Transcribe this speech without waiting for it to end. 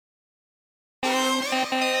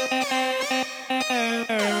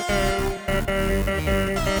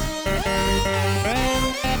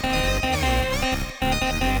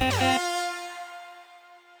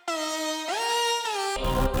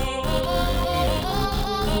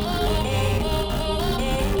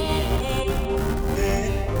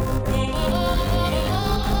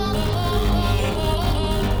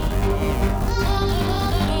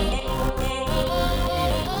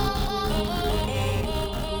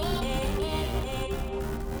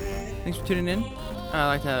Thanks for tuning in. I'd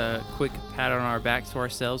like to have a quick pat on our backs to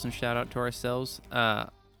ourselves and shout out to ourselves.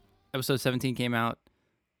 Episode 17 came out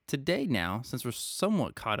today now, since we're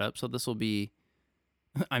somewhat caught up. So this will be,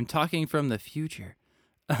 I'm talking from the future.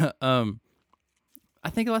 I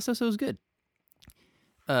think the last episode was good.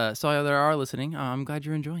 So y'all that are listening, I'm glad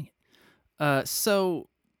you're enjoying it. So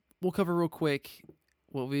we'll cover real quick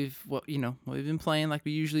what we've been playing like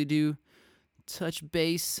we usually do. Touch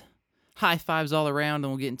base, high fives all around,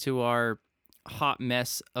 and we'll get into our hot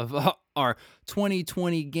mess of our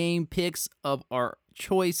 2020 game picks of our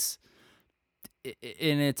choice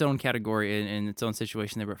in its own category, in its own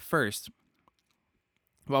situation there. But first,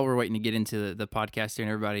 while we're waiting to get into the podcast here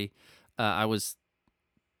and everybody, I was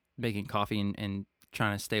making coffee and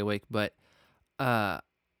trying to stay awake, but I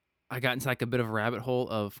got into like a bit of a rabbit hole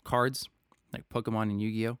of cards, like Pokemon and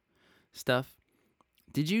Yu-Gi-Oh stuff.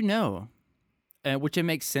 Did you know? Which it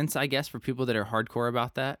makes sense, I guess, for people that are hardcore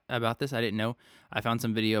about this. I didn't know. I found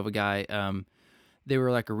some video of a guy. They were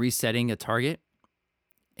like resetting a Target,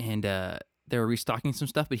 and they were restocking some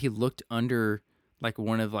stuff. But he looked under like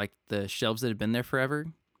one of like the shelves that had been there forever,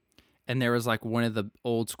 and there was like one of the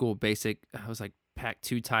old school basic. I was like Pack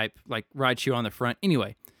 2 type, like Raichu on the front.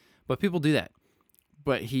 Anyway, but people do that.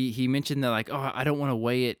 But he mentioned that like, oh, I don't want to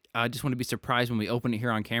weigh it. I just want to be surprised when we open it here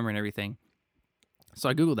on camera and everything. So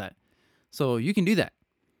I Googled that. So you can do that.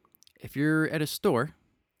 If you're at a store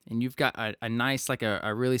and you've got a nice, like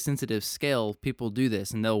a really sensitive scale, people do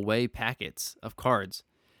this and they'll weigh packets of cards.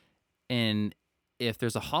 And if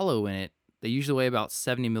there's a hollow in it, they usually weigh about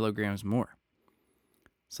 70 milligrams more.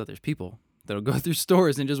 So there's people that'll go through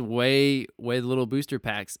stores and just weigh the little booster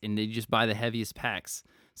packs, and they just buy the heaviest packs.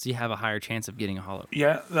 So you have a higher chance of getting a hollow.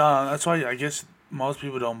 Yeah, that's why I guess most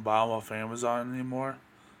people don't buy them off Amazon anymore.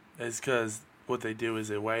 It's because what they do is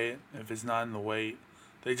they weigh it. If it's not in the weight,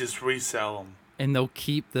 they just resell them. And they'll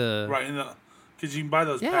keep the... Right, because you can buy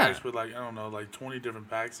those packs with like, I don't know, like 20 different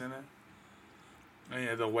packs in it. And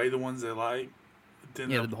yeah, they'll weigh the ones they like. Then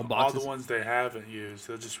the whole all boxes. the ones they haven't used,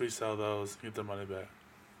 they'll just resell those and get their money back.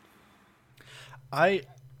 I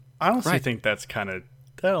honestly think that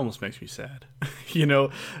almost makes me sad.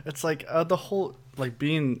 It's like the whole, like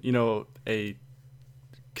being, a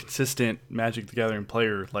consistent Magic the Gathering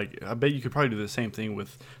player. Like, I bet you could probably do the same thing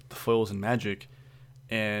with the foils and Magic.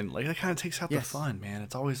 And like that kind of takes out the fun, man.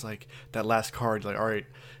 It's always like that last card, like, all right,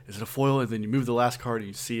 is it a foil? And then you move the last card and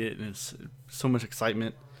you see it, and it's so much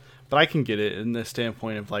excitement. But I can get it in the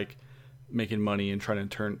standpoint of like making money and trying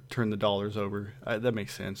to turn the dollars over. That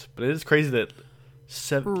makes sense. But it is crazy that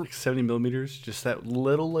 70 millimeters, just that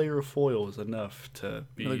little layer of foil is enough to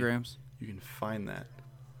be milligrams. You can find that.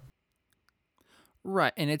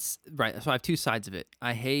 Right, and it's right. So I have two sides of it.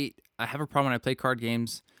 I have a problem when I play card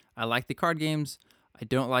games. I like the card games. I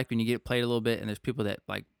don't like when you get played a little bit and there's people that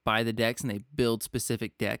like buy the decks and they build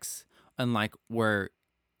specific decks. Unlike where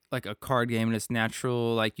like a card game and it's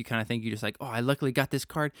natural, like you kind of think you just like, oh, I luckily got this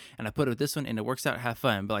card and I put it with this one and it works out, have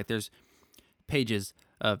fun. But like there's pages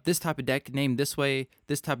of this type of deck named this way,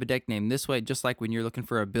 this type of deck named this way. Just like when you're looking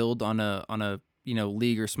for a build on a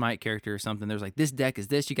League or Smite character or something, there's like, this deck is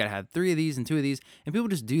this, you gotta have 3 of these and 2 of these, and people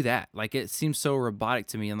just do that. Like, it seems so robotic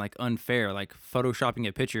to me and like unfair. Like photoshopping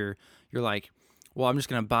a picture, you're like, well, I'm just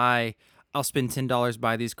gonna I'll spend $10,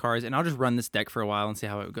 buy these cards, and I'll just run this deck for a while and see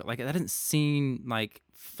how it goes. Like, that doesn't seem like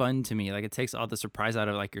fun to me. Like, it takes all the surprise out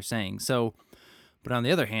of it, like you're saying. So, but on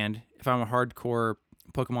the other hand, if I'm a hardcore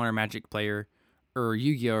Pokemon or Magic player or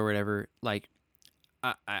Yu-Gi-Oh or whatever, like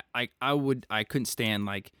I couldn't stand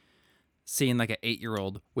like seeing like an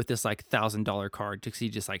 8-year-old with this like $1,000 card because he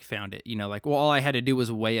just like found it, like, well, all I had to do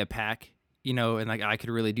was weigh a pack, and like I could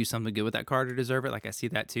really do something good with that card to deserve it. Like, I see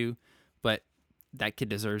that too, but that kid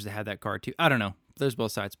deserves to have that card too. I don't know. There's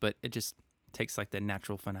both sides, but it just takes like the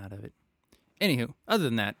natural fun out of it. Anywho, other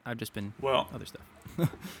than that, I've just been other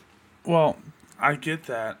stuff. Well, I get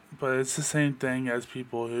that, but it's the same thing as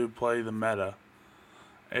people who play the meta.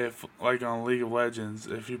 If, like on League of Legends,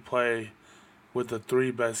 if you play with the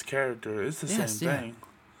 3 best character, it's the same thing.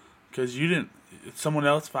 Because someone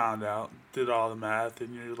else found out, did all the math,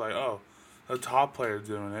 and you're like, oh, a top player's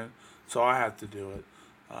doing it, so I have to do it.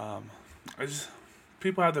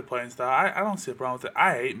 People have their playing style. I don't see a problem with it.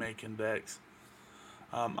 I hate making decks.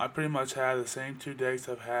 I pretty much had the same two decks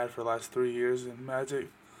I've had for the last 3 years in Magic,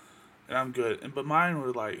 and I'm good. But mine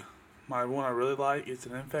were like, my one I really like is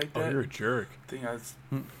an Infect Oh, deck. you're a jerk. I think that's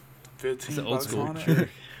It's 15 the old bucks school on it. Jerk.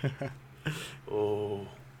 Oh,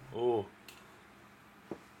 oh,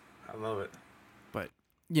 I love it. But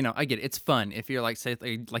I get it. It's fun if you're like, say,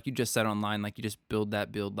 like you just said online, like you just build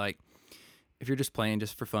that build. Like if you're just playing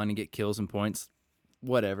just for fun and get kills and points,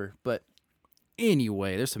 whatever. But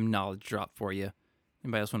anyway, there's some knowledge drop for you.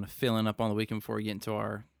 Anybody else want to fill in up on the weekend before we get into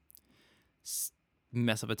our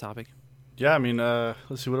mess of a topic? Yeah, I mean,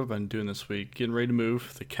 let's see what I've been doing this week. Getting ready to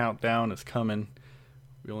move. The countdown is coming.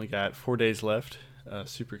 We only got 4 days left.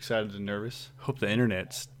 Super excited and nervous. Hope the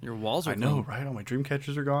internet's... Your walls are I know, clean. right? All my dream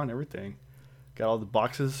catchers are gone. Everything. Got all the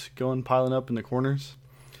boxes going, piling up in the corners.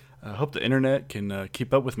 I hope the internet can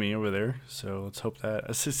keep up with me over there. So let's hope that...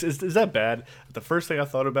 Is that bad? The first thing I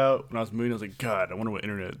thought about when I was moving, I was like, God, I wonder what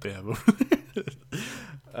internet they have over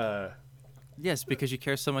there. Yes, because you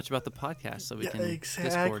care so much about the podcast, so we can Discord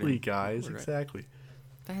exactly, and- guys. Right. Exactly.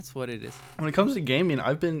 That's what it is. When it comes to gaming,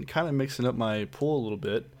 I've been kind of mixing up my pool a little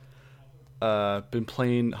bit. Been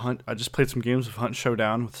playing Hunt. I just played some games of Hunt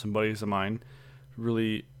Showdown with some buddies of mine.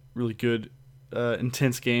 Really, really good,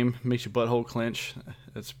 intense game. Makes your butthole clench.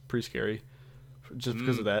 It's pretty scary, just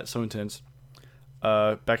because of that. So intense.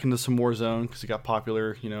 Back into some Warzone because it got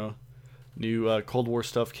popular. New Cold War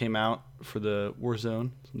stuff came out for the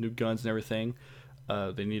Warzone. Some new guns and everything.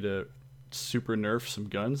 They need to super nerf some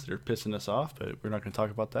guns that are pissing us off, but we're not going to talk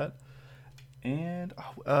about that. And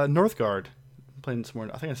Northgard. Playing some more.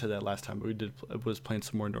 I think I said that last time, but was playing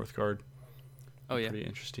some more Northgard. Oh yeah. Pretty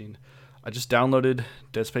interesting. I just downloaded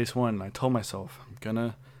Dead Space 1 and I told myself I'm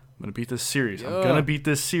gonna beat this series. I'm gonna beat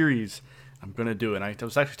this series. I'm gonna do it. And I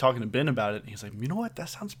was actually talking to Ben about it and he's like, you know what? That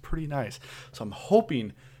sounds pretty nice. So I'm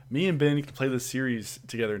hoping me and Ben can play this series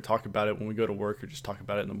together and talk about it when we go to work or just talk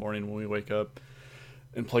about it in the morning when we wake up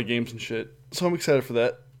and play games and shit. So I'm excited for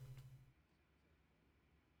that.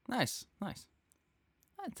 Nice.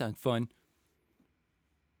 That sounds fun.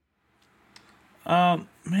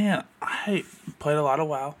 Man, I played a lot of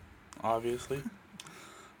WoW, obviously,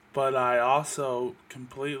 but I also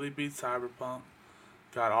completely beat Cyberpunk.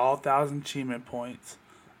 Got all 1,000 achievement points,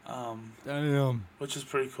 Damn. which is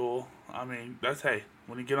pretty cool. I mean,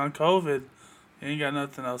 when you get on COVID, you ain't got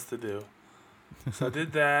nothing else to do. So I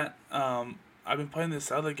did that. I've been playing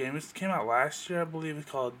this other game. It came out last year, I believe. It's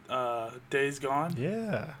called Days Gone.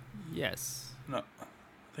 Yeah. Yes. No, I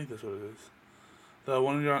think that's what it is. The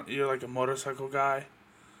one you're like a motorcycle guy. It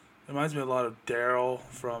reminds me a lot of Daryl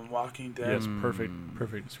from Walking Dead. Yes, perfect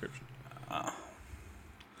description.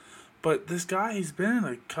 But this guy, he's been in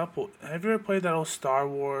a couple. Have you ever played that old Star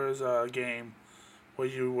Wars game where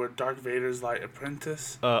you were Darth Vader's like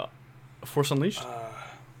apprentice? Force Unleashed?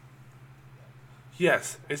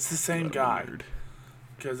 Yes, it's the same guy. Weird.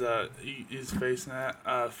 Because he's facing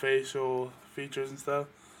that facial features and stuff.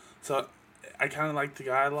 So I kind of like the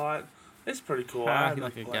guy a lot. It's pretty cool. I You haven't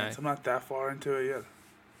like a played, guy. so I'm not that far into it yet.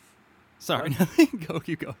 Sorry.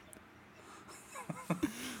 Keep going.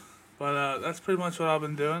 But that's pretty much what I've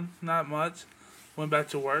been doing. Not much. Went back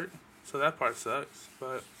to work, so that part sucks.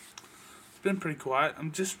 But it's been pretty quiet.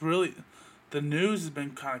 I'm just really... The news has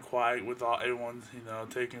been kind of quiet with everyone's,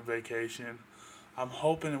 taking vacation. I'm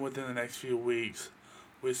hoping within the next few weeks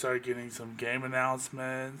we start getting some game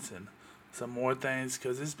announcements and some more things,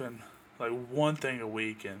 because it's been like one thing a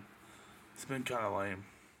week and it's been kind of lame.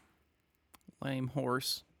 Lame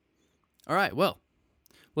horse. All right, well,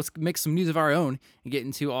 let's make some news of our own and get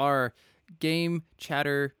into our Game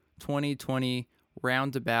Chatter 2020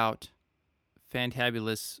 roundabout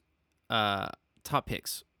fantabulous top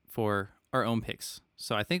picks for our own picks.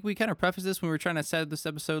 So I think we kind of prefaced this when we were trying to set this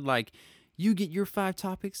episode like, you get your 5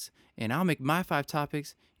 topics, and I'll make my 5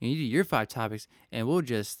 topics, and you do your 5 topics, and we'll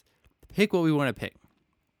just pick what we want to pick.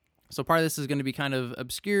 So part of this is going to be kind of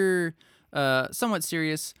obscure, somewhat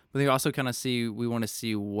serious, but we also kind of we want to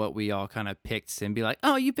see what we all kind of picked and be like,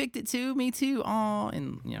 oh, you picked it too, me too, aw,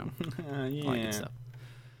 and all that good stuff.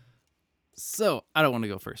 So I don't want to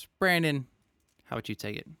go first. Brandon, how would you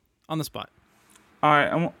take it on the spot? All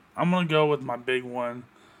right, I'm gonna go with my big one.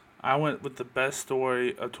 I went with the best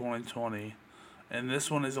story of 2020, and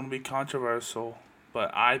this one is gonna be controversial,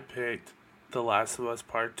 but I picked The Last of Us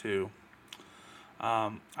Part 2.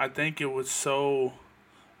 I think it was so.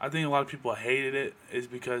 I think a lot of people hated it is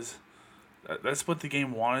because that's what the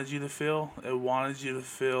game wanted you to feel. It wanted you to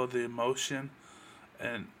feel the emotion,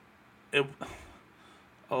 and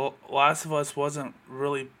Last of Us wasn't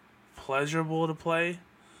really pleasurable to play.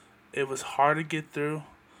 It was hard to get through,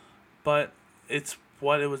 but it's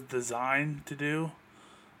what it was designed to do.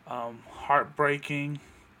 heartbreaking.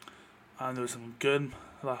 There was some good,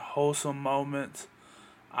 like, wholesome moments.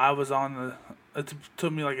 I was on the. It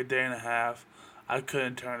took me like a day and a half. I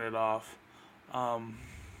couldn't turn it off. Um,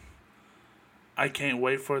 I can't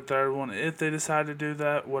wait for a third one if they decide to do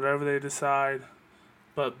that. Whatever they decide,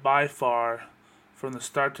 but by far, from the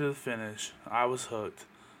start to the finish, I was hooked.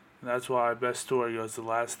 And that's why best story goes The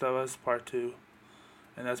Last of Us Part Two,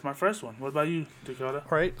 and that's my first one. What about you, Dakota?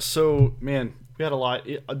 All right, so man, we had a lot.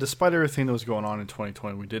 Despite everything that was going on in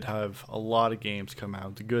 2020, we did have a lot of games come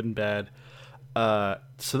out, the good and bad.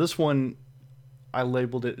 So this one, I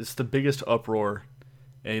labeled it. It's the biggest uproar,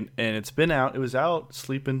 and it's been out. It was out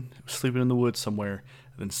sleeping in the woods somewhere.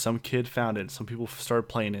 And then some kid found it. Some people started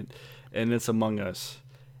playing it, and it's Among Us.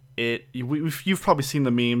 You've probably seen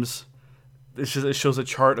the memes. It shows a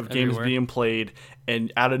chart of games Everywhere. being played,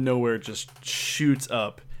 and out of nowhere it just shoots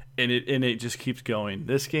up, and it just keeps going.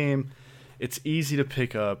 This game, it's easy to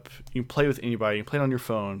pick up. You can play with anybody. You can play it on your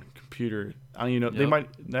phone, computer. I don't even know. Yep.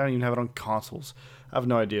 They don't even have it on consoles. I have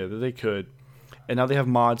no idea that they could. And now they have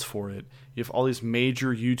mods for it. You have all these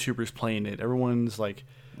major YouTubers playing it. Everyone's like,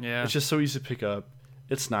 Yeah. it's just so easy to pick up.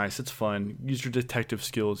 It's nice. It's fun. Use your detective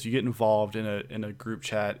skills. You get involved in a group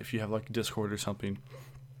chat if you have like Discord or something.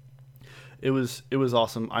 It was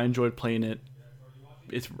awesome. I enjoyed playing it.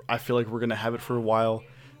 I feel like we're gonna have it for a while.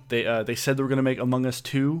 They said they were gonna make Among Us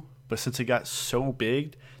 2, but since it got so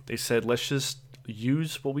big, they said let's just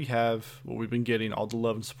use what we have, what we've been getting, all the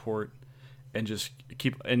love and support, and just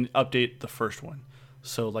keep and update the first one.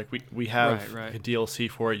 So like we have Right. a DLC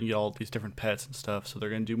for it. You can get all these different pets and stuff. So they're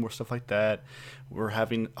gonna do more stuff like that. We're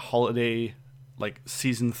having holiday like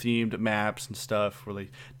season themed maps and stuff where they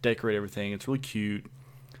decorate everything. It's really cute.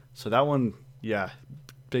 So that one, yeah,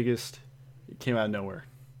 biggest. It came out of nowhere.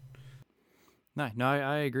 No,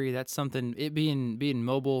 I agree. That's something. It being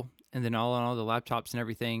mobile, and then all on all the laptops and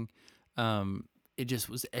everything, it just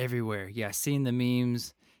was everywhere. Yeah, seeing the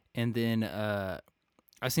memes, and then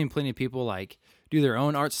I've seen plenty of people like do their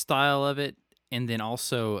own art style of it, and then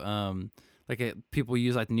also people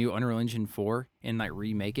use like the new Unreal Engine 4 and like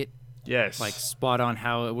remake it Yes. like spot on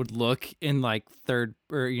how it would look in like third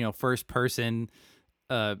or first person.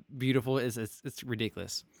 Beautiful is it's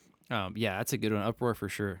ridiculous. Yeah, that's a good one. Uproar for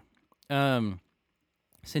sure.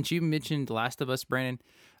 Since you mentioned Last of Us, Brandon,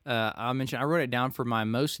 I wrote it down for my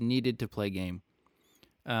most needed to play game.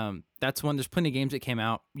 That's one. There's plenty of games that came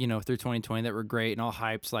out, through 2020 that were great and all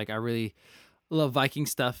hypes. Like I really love Viking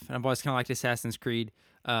stuff, and I've always kind of liked Assassin's Creed.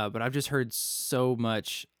 But I've just heard so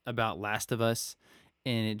much about Last of Us,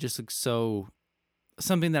 and it just looks so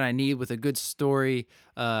something that I need with a good story,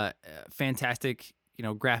 fantastic,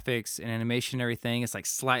 graphics and animation and everything. It's like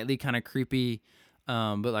slightly kind of creepy,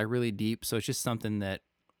 but like really deep. So it's just something that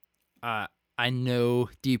I know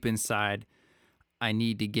deep inside I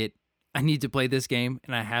need to play this game,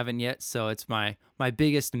 and I haven't yet. So it's my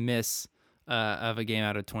biggest miss of a game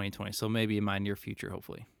out of 2020. So maybe in my near future,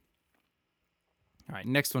 hopefully. All right,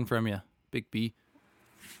 next one from you, Big B.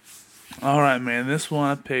 All right, man. This one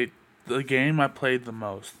I picked the game I played the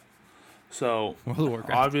most. So World of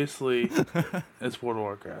Warcraft. obviously, it's World of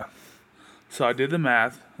Warcraft. So I did the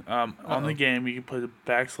math. On Uh-oh. the game, you can put a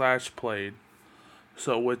 /played.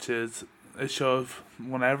 So which is it shows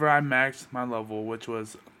whenever I maxed my level, which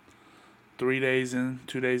was 2 days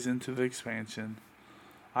into the expansion,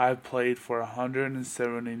 I played for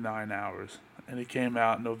 179 hours, and it came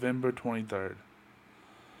out November 23rd.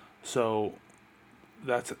 So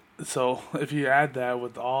if you add that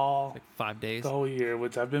with all Like 5 days. the whole year,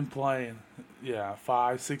 which I've been playing,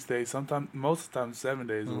 5, 6 days, sometimes most of the time 7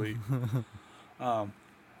 days a week.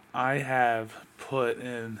 I have put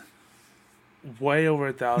in way over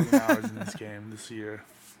 1,000 hours in this game this year,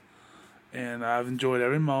 and I've enjoyed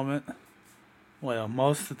every moment. Well,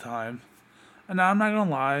 most of the time. And now I'm not gonna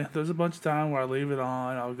lie, there's a bunch of time where I leave it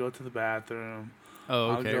on. I'll go to the bathroom,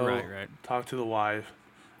 Oh, I'll okay, go right. talk to the wife.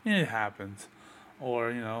 And it happens,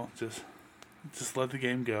 or just let the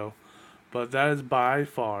game go. But that is by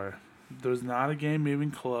far, there's not a game even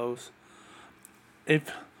close.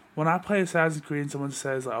 When I play Assassin's Creed and someone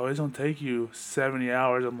says, "Oh, it's gonna take you 70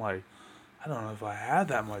 hours," I'm like, I don't know if I had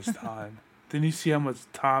that much time. Then you see how much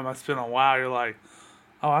time I spent on WoW, you're like,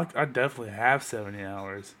 oh, I definitely have 70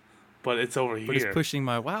 hours, but it's over But it's here. pushing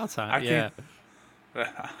my WoW time. I Yeah. can't,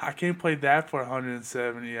 I can't play that for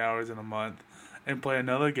 170 hours in a month and play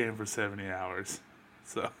another game for 70 hours.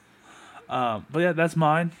 So, but yeah, that's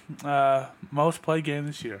mine. Most played game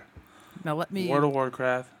this year. Now let me World of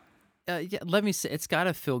Warcraft. let me say it's got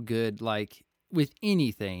to feel good like with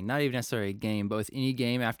anything, not even necessarily a game, but with any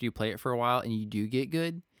game after you play it for a while and you do get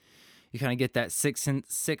good, You kind of get that sixth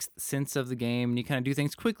sense of the game, and you kind of do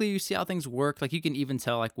things quickly. You see how things work. Like you can even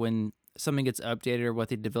tell like when something gets updated or what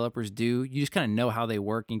the developers do. You just kind of know how they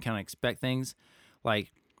work and kind of expect things.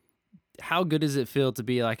 Like how good does it feel to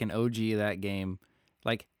be like an OG of that game?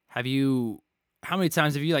 Like how many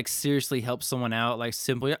times have you like seriously helped someone out? Like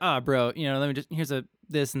simply, bro, let me just here's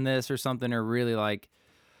this and this or something, or really like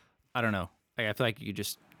I don't know. Like I feel like you could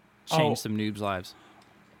just change some noobs' lives.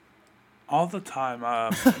 All the time.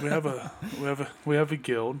 We have a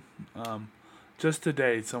guild. Just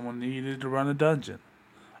today, someone needed to run a dungeon.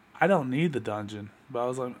 I don't need the dungeon, but I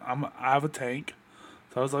was like, I have a tank,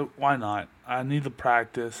 so I was like, why not? I need the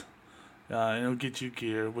practice. It'll get you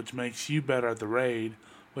gear, which makes you better at the raid,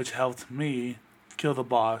 which helps me kill the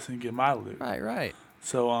boss and get my loot. Right.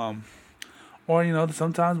 So or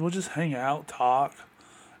sometimes we'll just hang out, talk,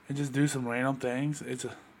 and just do some random things. It's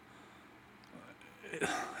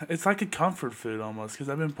like a comfort food almost, because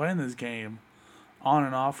I've been playing this game on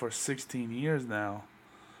and off for 16 years now.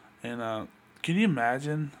 And can you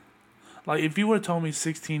imagine? Like, if you would have told me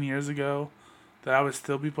 16 years ago that I would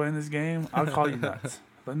still be playing this game, I would call you nuts.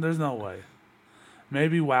 But there's no way.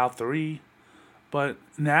 Maybe WoW 3. But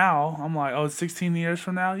now, I'm like, 16 years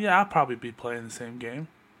from now? Yeah, I'll probably be playing the same game.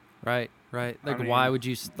 Right. Like, why would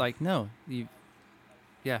you, like, no.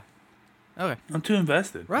 Yeah. Okay. I'm too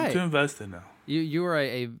invested. Right. I'm too invested now. You are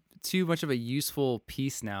a too much of a useful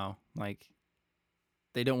piece now. Like,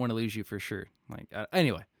 they don't want to lose you for sure. Like,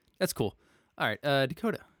 anyway, that's cool. All right,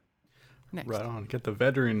 Dakota. Next. Right on. Get the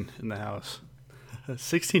veteran in the house.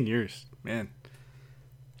 16 years, man.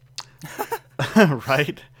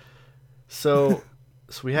 Right? So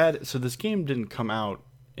this game didn't come out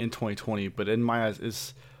in 2020, but in my eyes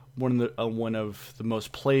is one of the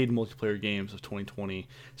most played multiplayer games of 2020,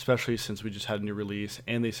 especially since we just had a new release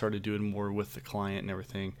and they started doing more with the client and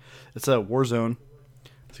everything. It's Warzone.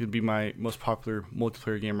 It's going to be my most popular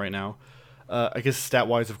multiplayer game right now. I guess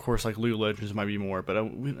stat-wise, of course, like League of Legends might be more,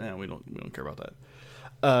 but we don't care about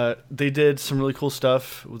that. They did some really cool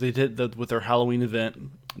stuff. They did with their Halloween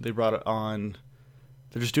event. They brought it on.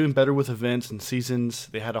 They're just doing better with events and seasons.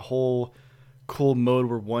 They had a whole cool mode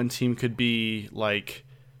where one team could be like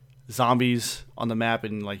zombies on the map,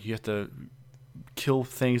 and like you have to kill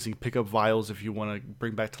things and pick up vials if you want to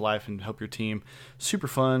bring back to life and help your team. Super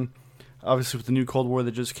fun. Obviously, with the new Cold War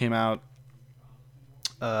that just came out,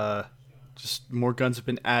 just more guns have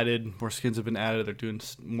been added, more skins have been added. They're doing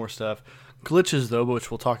more stuff. Glitches though, which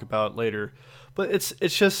we'll talk about later. But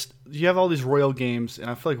it's just you have all these Royale games, and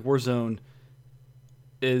I feel like Warzone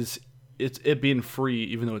is it being free,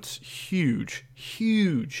 even though it's huge.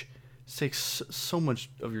 It takes so much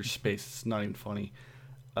of your space. It's not even funny.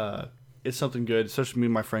 It's something good, especially me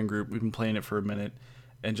and my friend group. We've been playing it for a minute,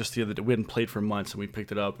 and just the other day we hadn't played for months, and we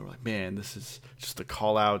picked it up, and we're like, man, this is just the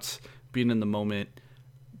call outs, being in the moment,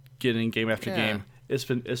 getting game after game. It's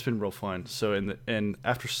been real fun. So and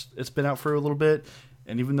after it's been out for a little bit,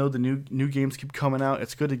 and even though the new games keep coming out,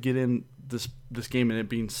 it's good to get in this game and it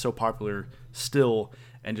being so popular still,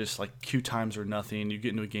 and just like queue times are nothing. You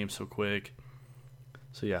get into a game so quick.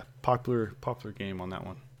 So yeah, popular game on that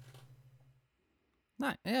one.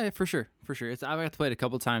 Nice. Yeah, for sure. I've got to play it a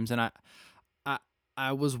couple times, and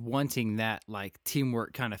I was wanting that like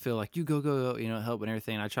teamwork kind of feel, like you go, help and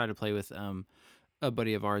everything. And I tried to play with a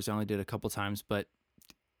buddy of ours. I only did a couple times, but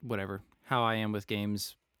whatever. How I am with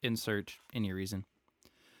games, insert any reason.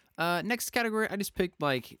 Next category, I just picked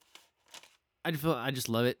like I just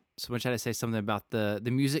love it so much. I had to say something about the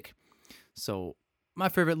music. So my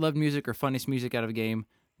favorite loved music or funniest music out of a game,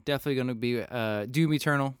 definitely going to be Doom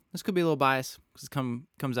Eternal. This could be a little biased because it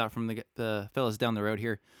comes out from the fellas down the road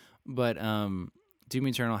here, but Doom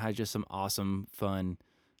Eternal has just some awesome, fun,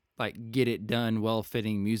 like get it done, well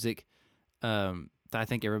fitting music that I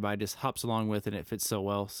think everybody just hops along with, and it fits so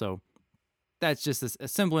well. So that's just a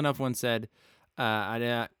simple enough one said.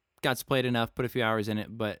 I got to play it enough, put a few hours in it,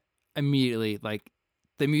 but immediately like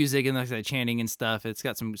the music and like the chanting and stuff, it's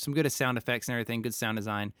got some good sound effects and everything, good sound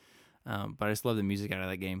design. But I just love the music out of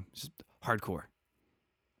that game. It's just hardcore.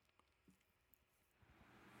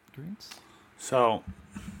 Greens? So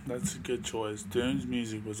that's a good choice. Doom's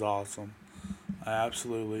music was awesome.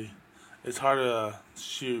 It's hard to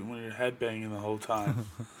shoot when you're headbanging the whole time.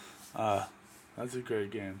 That's a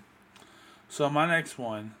great game. So my next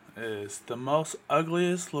one is the most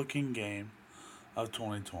ugliest looking game of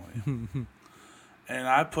 2020. And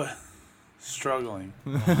I put struggling.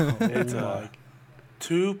 It's a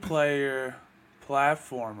 2-player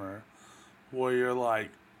platformer where you're like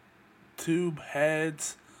two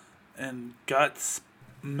heads and guts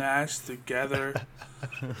mashed together.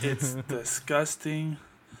 It's disgusting.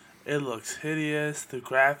 It looks hideous. The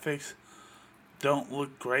graphics don't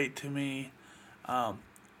look great to me. Um,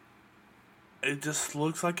 it just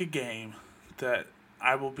looks like a game that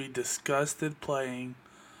I will be disgusted playing.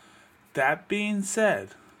 That being said,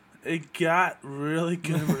 it got really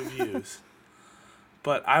good reviews.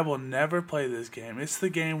 But I will never play this game. It's the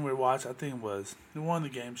game we watched, I think it was one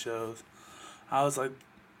of the game shows. I was like,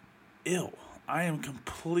 ew, I am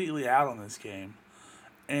completely out on this game.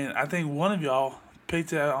 And I think one of y'all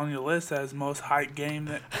picked it on your list as most hyped game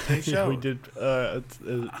that they showed. Yeah, we did.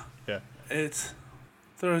 Yeah. It's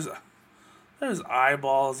there's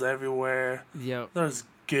eyeballs everywhere. Yep. There's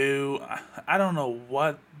goo. I don't know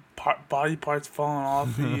what body parts falling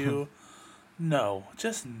off of you. No,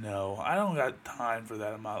 just no. I don't got time for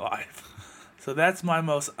that in my life. So that's my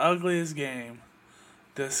most ugliest game.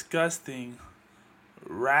 Disgusting,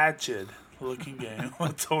 ratchet looking game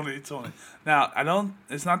of 2020. Now,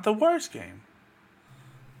 it's not the worst game.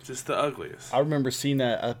 Just the ugliest. I remember seeing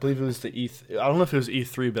that. I believe it was the I don't know if it was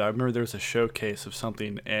E3, but I remember there was a showcase of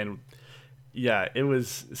something, and yeah, it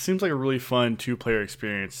seems like a really fun 2-player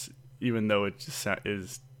experience, even though it just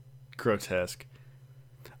is grotesque.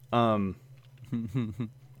 So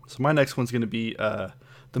my next one's going to be the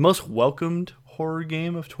most welcomed horror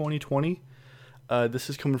game of 2020. This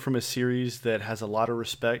is coming from a series that has a lot of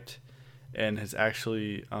respect and has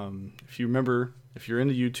actually, if you remember, if you're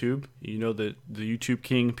into YouTube, you know that the YouTube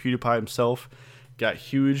king PewDiePie himself got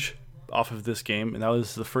huge off of this game, and that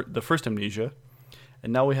was the first Amnesia.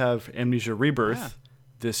 And now we have Amnesia Rebirth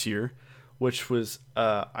this year, which was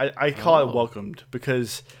I call it welcomed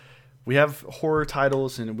because we have horror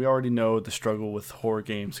titles and we already know the struggle with horror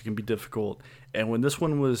games. It can be difficult. And when this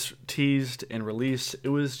one was teased and released, it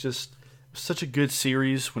was just such a good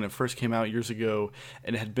series when it first came out years ago,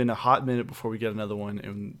 and it had been a hot minute before we got another one,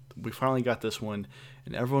 and we finally got this one,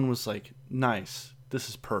 and everyone was like, nice, this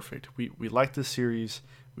is perfect. We like this series.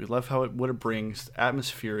 We love what it brings,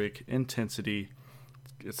 atmospheric, intensity.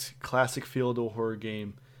 It's classic feel to a horror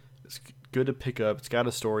game. It's good to pick up. It's got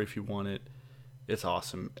a story if you want it. It's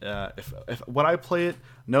awesome. If would I play it?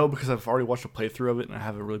 No, because I've already watched a playthrough of it, and I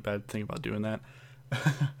have a really bad thing about doing that.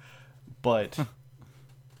 But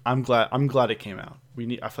I'm glad it came out.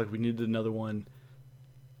 I feel like we needed another one.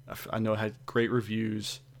 I know it had great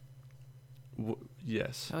reviews.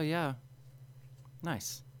 Yes. Oh yeah.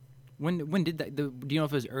 Nice. When did that? Do you know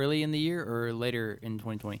if it was early in the year or later in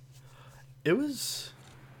 2020? It was.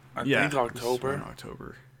 I think October. It was around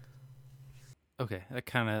October. Okay,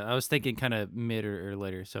 I was thinking kind of mid or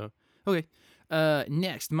later. So okay.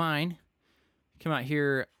 Next, mine come out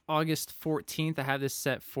here August 14th. I have this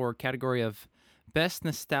set for category of best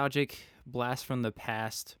nostalgic blast from the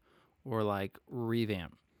past or like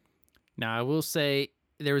revamp. Now I will say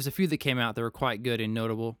there was a few that came out that were quite good and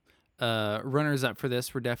notable. Runners up for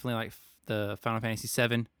this were definitely like the Final Fantasy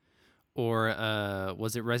VII, or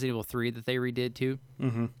was it Resident Evil 3 that they redid too?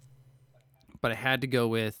 Mm-hmm. But I had to go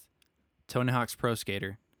with Tony Hawk's Pro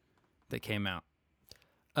Skater that came out.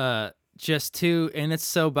 Just too, and it's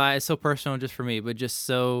so personal just for me, but just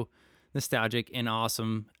so nostalgic and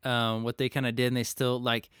awesome. What they kind of did, and they still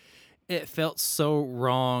like. It felt so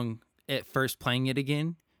wrong at first playing it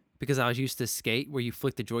again because I was used to Skate where you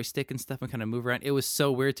flick the joystick and stuff and kind of move around. It was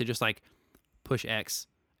so weird to just like push X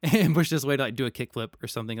and push this way to like do a kickflip or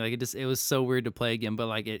something. Like it was so weird to play again, but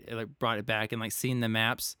like it like brought it back, and like seeing the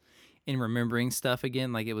maps and remembering stuff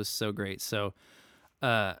again, like it was so great. So,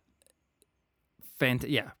 blast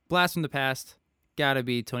from the past, gotta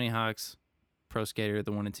be Tony Hawk's Pro Skater,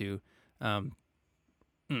 the 1 and 2.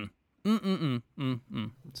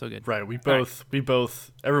 So good. Right. We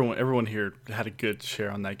both everyone here had a good share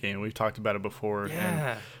on that game. We've talked about it before.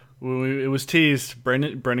 Yeah. And when it was teased,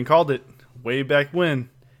 Brendan called it way back when.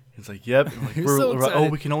 He's like, "Yep." Like, So we're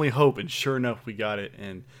like, we can only hope. And sure enough, we got it.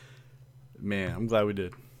 And man, I'm glad we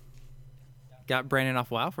did. Got Brandon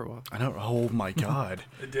off WoW for a while. I know. Oh my god.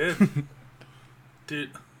 It did.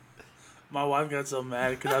 Dude, my wife got so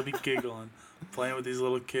mad because I'd be giggling, playing with these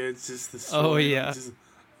little kids, just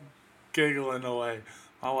giggling away.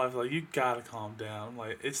 My wife's like, "You gotta calm down." I'm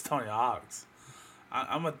like, "It's Tony Hawk's.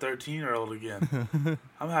 I'm a 13-year-old again.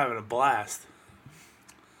 I'm having a blast."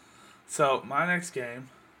 So my next game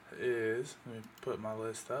is, let me put my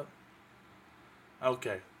list up.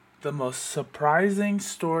 Okay, the most surprising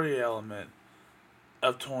story element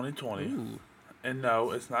of 2020. Ooh. And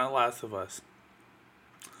no, it's not Last of Us.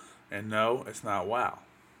 And no, it's not WoW.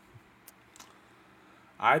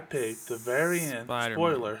 I picked the very end, Spider-Man.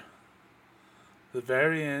 spoiler, the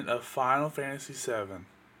very end of Final Fantasy VII,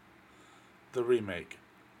 the remake.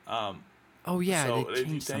 Oh yeah. So they if you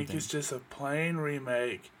changed think something. it's just a plain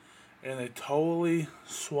remake, and they totally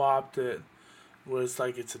swapped it where it's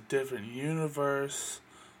like it's a different universe.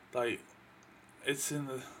 Like it's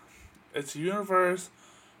it's a universe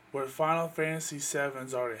where Final Fantasy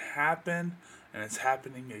VII's already happened and it's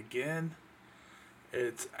happening again.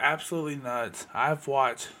 It's absolutely nuts. I've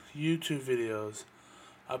watched YouTube videos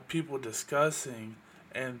of people discussing,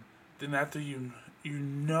 and then after you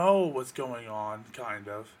know what's going on, kind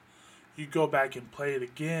of, you go back and play it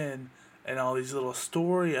again, and all these little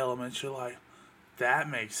story elements, you're like, that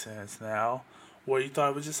makes sense now. Where you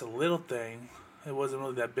thought it was just a little thing, it wasn't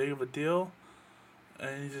really that big of a deal,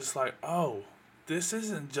 and you're just like, oh, this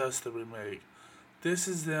isn't just a remake. This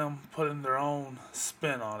is them putting their own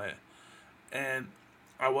spin on it. And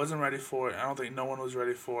I wasn't ready for it. I don't think no one was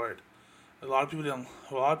ready for it. A lot of people didn't.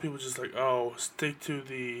 A lot of people just like, oh, stick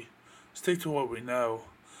to what we know.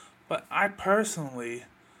 But I personally,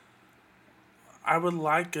 I would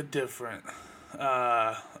like a different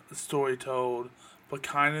story told, but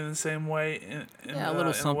kind of in the same way. Yeah, a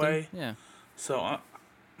little something. Way. Yeah. So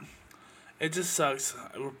it just sucks.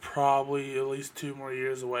 We're probably at least 2 more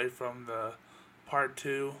years away from the part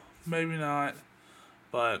 2. Maybe not.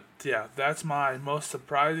 But yeah, that's my most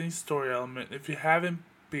surprising story element. If you haven't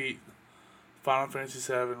beat Final Fantasy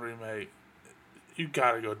VII Remake, you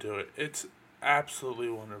gotta go do it. It's absolutely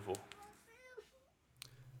wonderful.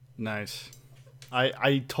 Nice.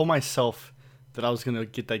 I told myself that I was gonna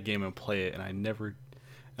get that game and play it, and I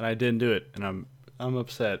didn't do it, and I'm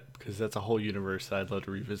upset because that's a whole universe that I'd love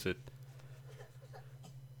to revisit.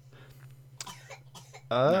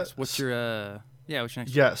 Nice. What's your what's your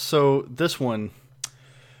next? Yeah, so this one,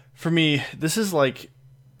 for me, this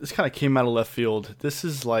kind of came out of left field. This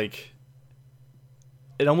is like,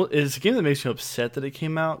 it's a game that makes me upset that it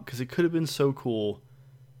came out because it could have been so cool,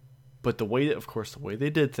 but the way they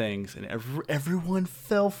did things, and everyone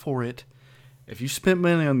fell for it. If you spent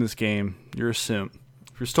money on this game, you're a simp.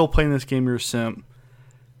 If you're still playing this game, you're a simp.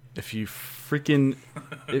 If you freaking,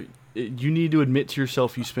 you need to admit to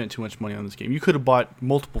yourself you spent too much money on this game. You could have bought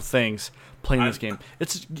multiple things playing this game.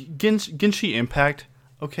 It's Genshin Impact.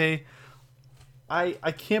 Okay,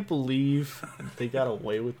 I can't believe they got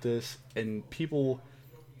away with this. And people,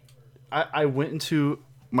 I went into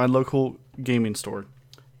my local gaming store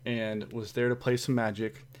and was there to play some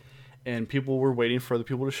Magic, and people were waiting for other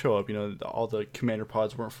people to show up. You know, all the commander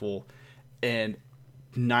pods weren't full, and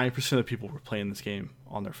 90% of people were playing this game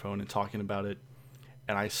on their phone and talking about it.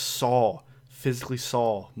 And I physically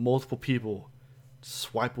saw multiple people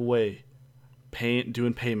swipe away,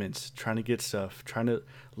 doing payments, trying to get stuff, trying to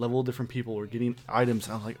level different people or getting items.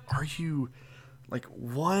 And I was like, are you, like,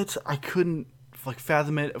 what? I couldn't, like,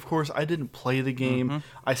 fathom it. Of course, I didn't play the game. Mm-hmm.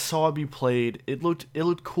 I saw it be played. It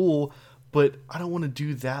looked cool, but I don't want to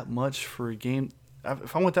do that much for a game.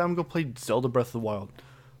 If I want that, I'm going to play Zelda Breath of the Wild.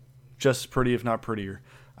 Just as pretty, if not prettier.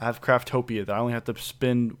 I have Craftopia that I only have to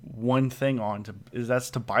spend one thing on, that's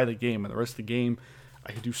to buy the game, and the rest of the game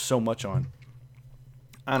I could do so much on.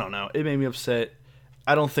 I don't know. It made me upset.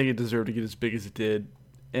 I don't think it deserved to get as big as it did.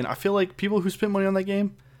 And I feel like people who spent money on that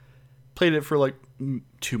game played it for like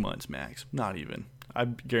 2 months max. Not even. I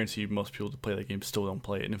guarantee you most people that play that game still don't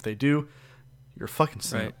play it. And if they do, you're a fucking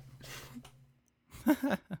simp. Right.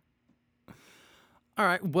 All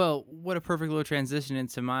right. Well, what a perfect little transition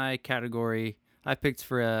into my category. I picked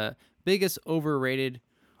for biggest overrated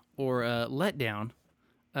or letdown.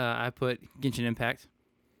 I put Genshin Impact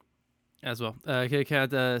as well. Okay,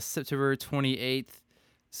 September 28th.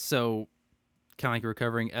 So, kind of like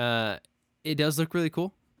recovering. It does look really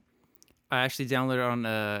cool. I actually downloaded it on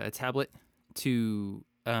a tablet to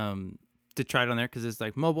try it on there because it's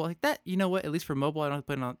like mobile. Like that, you know what? At least for mobile, I don't have to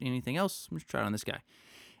put it on anything else. I'm just trying it on this guy.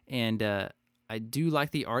 And I do like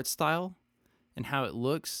the art style and how it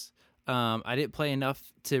looks. I didn't play enough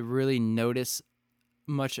to really notice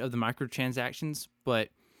much of the microtransactions, but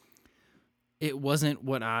it wasn't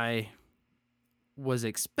what I was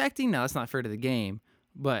expecting. Now, that's not fair to the game,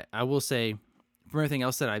 but I will say, from everything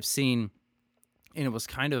else that I've seen, and it was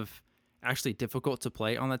kind of actually difficult to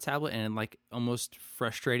play on the tablet and like almost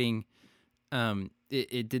frustrating.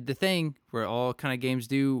 It did the thing where all kind of games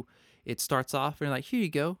do. It starts off and you're like, here you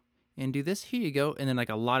go, and do this, here you go, and then like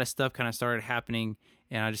a lot of stuff kind of started happening.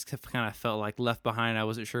 And I just kind of felt like left behind. I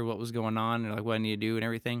wasn't sure what was going on and like what I need to do and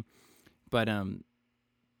everything. But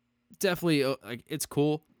definitely like it's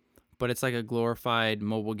cool, but it's like a glorified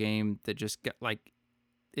mobile game that just got like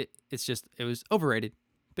it was overrated.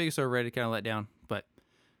 Biggest overrated, kind of let down, but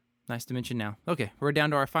nice to mention now. Okay, we're down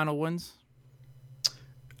to our final ones.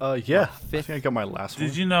 Yeah. I think I got my last one.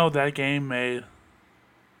 Did you know that game made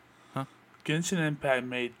Genshin Impact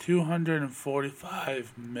made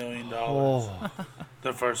 $245 million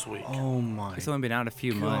the first week. Oh my! It's only been out a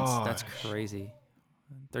few months. That's gosh. crazy.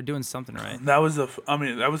 They're doing something right. That was that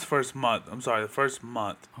was the first month. I'm sorry, the first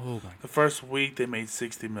month. Oh my. The first week they made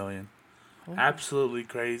 60 million. Oh. Absolutely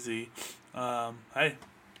crazy. Hey,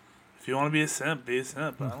 if you want to be a simp, be a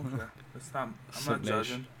simp. I don't care. I'm not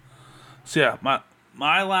judging. So yeah,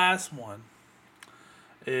 my last one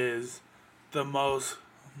is the most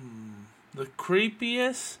the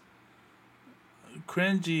creepiest,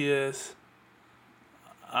 cringiest.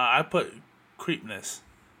 I put creepness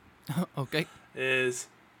Okay. is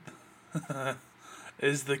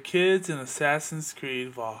is the kids in Assassin's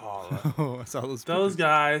Creed Valhalla. Oh, I saw those. Those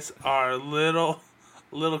guys are little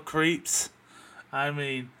creeps. I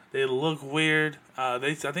mean, they look weird. I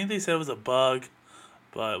think they said it was a bug,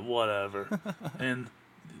 but whatever. And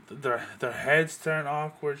their heads turn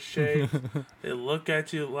awkward shapes. They look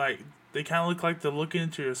at you like they kind of look like they're looking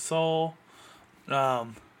into your soul.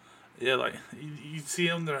 Yeah, like you see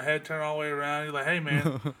them, their head turn all the way around. You're like, hey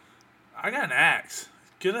man, I got an axe.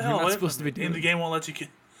 Get the hell not away supposed from to me. be doing And the game won't let you.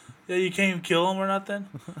 Yeah, you can't even kill them or nothing.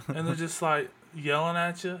 And they're just like yelling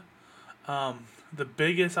at you. The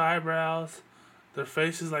biggest eyebrows. Their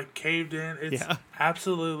faces like caved in. It's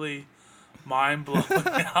absolutely mind blowing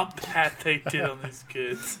how bad they did on these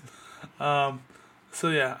kids. So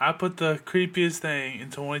yeah, I put the creepiest thing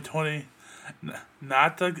in 2020.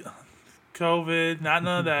 Not the COVID, not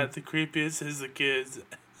none of that. The creepiest is the kids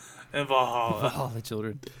in Valhalla. Valhalla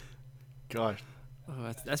children. Gosh,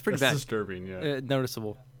 Oh, that's pretty that's bad. disturbing. Yeah.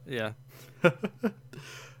 Noticeable. Yeah.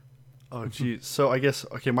 Oh, geez. So I guess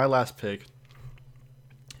my last pick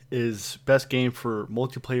is best game for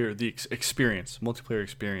multiplayer. The multiplayer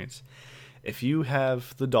experience. If you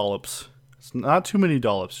have the dollops, it's not too many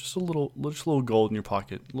dollops, just a little gold in your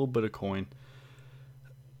pocket, a little bit of coin.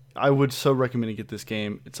 I would so recommend you get this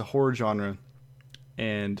game. It's a horror genre,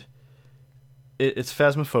 and it's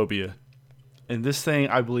Phasmophobia. And this thing,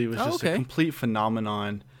 I believe, was just a complete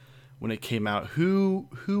phenomenon when it came out. Who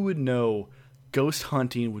would know ghost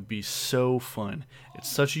hunting would be so fun? It's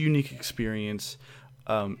such a unique experience.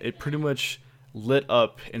 It pretty much lit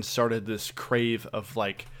up and started this crave of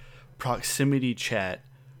like proximity chat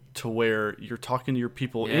to where you're talking to your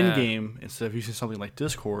people in game instead of using something like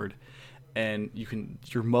Discord, and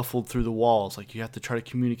you're muffled through the walls. Like you have to try to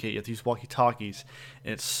communicate. You have to use walkie-talkies,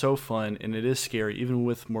 and it's so fun, and it is scary even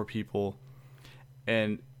with more people.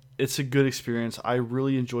 And it's a good experience. I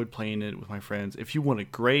really enjoyed playing it with my friends. If you want a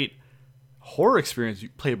great horror experience, you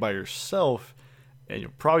play it by yourself, and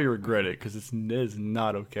you'll probably regret it because it is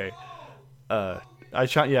not okay.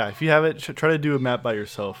 If you have it, try to do a map by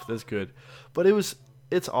yourself. That's good. But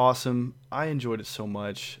it's awesome. I enjoyed it so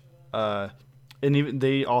much. And even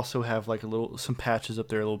they also have like some patches up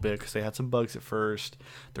there a little bit because they had some bugs at first.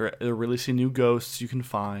 They're releasing new ghosts you can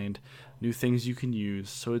find, new things you can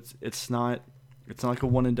use. So it's not like a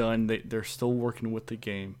one and done. They're still working with the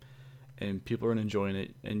game, and people are enjoying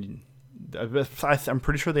it. And I'm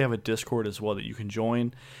pretty sure they have a Discord as well that you can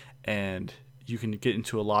join, and you can get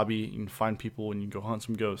into a lobby. You can find people, and you can go hunt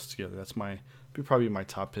some ghosts together. That's probably my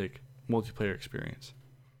top pick multiplayer experience.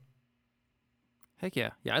 Heck yeah.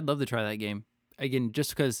 Yeah, I'd love to try that game. Again, just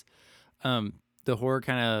because the horror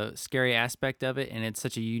kind of scary aspect of it, and it's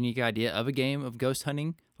such a unique idea of a game of ghost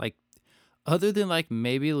hunting. Like, other than like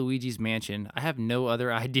maybe Luigi's Mansion, I have no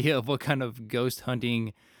other idea of what kind of ghost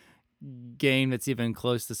hunting game that's even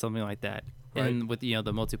close to something like that. Right. And with the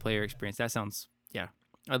multiplayer experience, that sounds,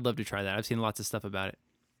 I'd love to try that. I've seen lots of stuff about it.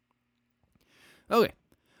 Okay.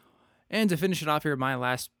 And to finish it off here, my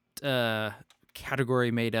last category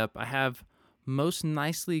made up, I have most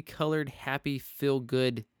nicely colored, happy,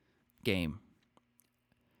 feel-good game.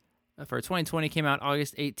 For 2020, came out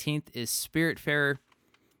August 18th, is Spiritfarer.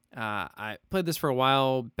 I played this for a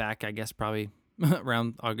while back, I guess probably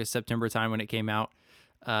around August, September time when it came out.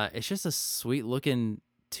 It's just a sweet-looking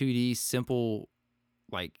 2D, simple,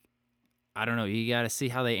 like, I don't know, you got to see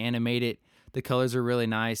how they animate it. The colors are really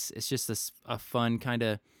nice. It's just a fun kind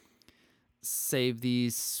of save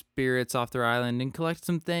these spirits off their island and collect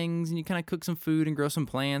some things, and you kind of cook some food and grow some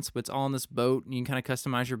plants, but it's all on this boat, and you can kind of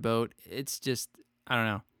customize your boat. It's just, I don't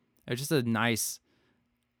know. It's just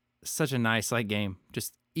such a nice like game.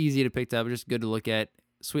 Just easy to pick up, just good to look at.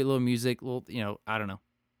 Sweet little music, I don't know.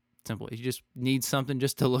 Simple. If you just need something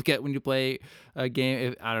just to look at when you play a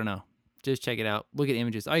game, I don't know. Just check it out. Look at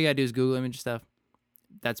images. All you gotta do is Google image stuff.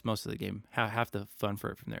 That's most of the game. Half the fun for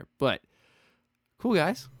it from there. But cool,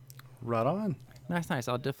 guys. Right on. Nice.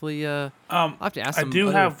 I'll definitely I'll have to ask some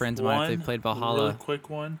friends of mine if they played Valhalla. Really quick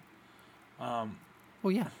one. Oh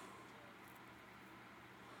yeah.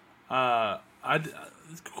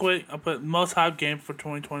 Quick. I put most hype game for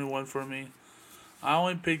 2021 for me. I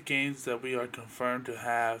only picked games that we are confirmed to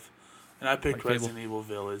have, and I picked Like Resident Evil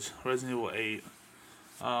Village, Resident Evil 8.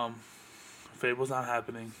 Fable's not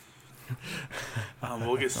happening.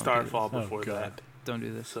 We'll get Starfall before that. Don't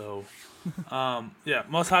do this. So, yeah,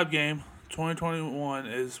 most hype game 2021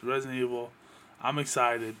 is Resident Evil. I'm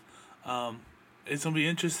excited. It's gonna be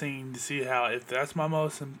interesting to see how, if that's my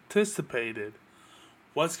most anticipated,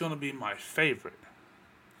 what's gonna be my favorite.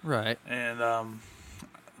 Right. And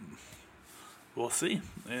we'll see.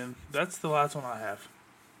 And that's the last one I have.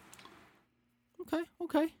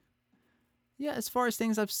 Okay. Yeah, as far as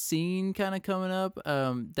things I've seen kind of coming up,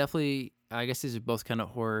 definitely, I guess these are both kind of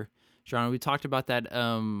horror genre. We talked about that,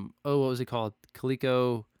 what was it called?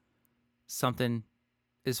 Calico something.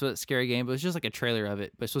 It's a scary game, but it's just like a trailer of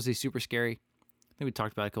it, but it's supposed to be super scary. I think we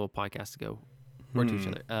talked about it a couple podcasts ago, or to each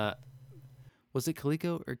other. Was it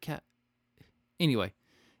Calico or Cat? Anyway,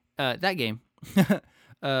 that game,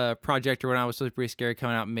 Project, or when I was supposed to be pretty scary,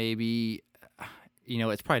 coming out maybe,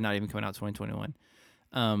 it's probably not even coming out 2021.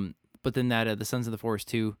 But then that The Sons of the Forest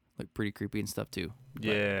 2 look pretty creepy and stuff too.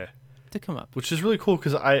 Yeah. To come up. Which is really cool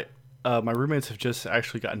because my roommates have just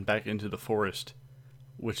actually gotten back into The Forest,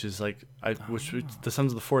 which is like The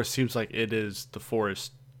Sons of the Forest seems like it is The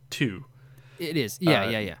Forest 2. It is.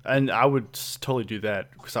 Yeah. And I would totally do that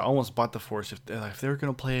because I almost bought The Forest. If they were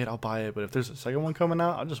going to play it, I'll buy it. But if there's a second one coming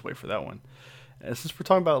out, I'll just wait for that one. And since we're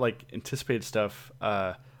talking about like anticipated stuff,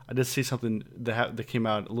 I did see something that came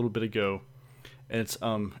out a little bit ago. And it's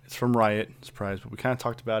from Riot, surprise, but we kind of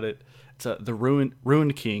talked about it. It's the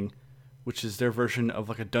Ruined King, which is their version of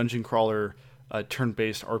like a dungeon crawler,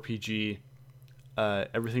 turn-based RPG.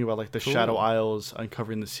 Everything about like the Shadow Isles,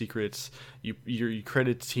 uncovering the secrets. You create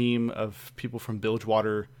a team of people from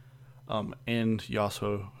Bilgewater, and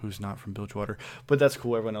Yasuo, who's not from Bilgewater, but that's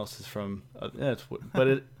cool. Everyone else is from.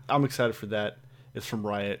 I'm excited for that. It's from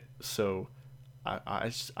Riot, so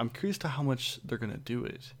I'm curious to how much they're gonna do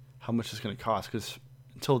it. How much it's going to cost, because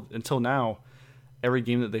until now, every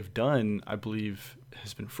game that they've done, I believe,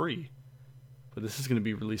 has been free. But this is going to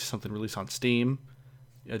be released on Steam,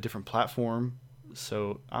 a different platform.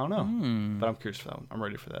 So I don't know, but I'm curious for that one. I'm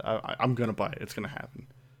ready for that. I'm going to buy it. It's going to happen.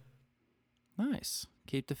 Nice.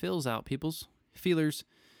 Keep the feels out, peoples. Feelers,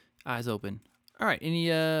 eyes open. All right.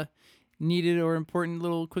 Any needed or important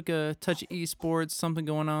little quick touch esports, something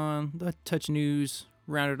going on, touch news,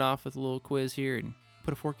 round it off with a little quiz here and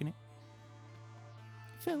put a fork in it,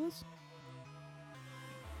 fellas.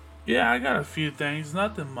 Yeah, I got a few things.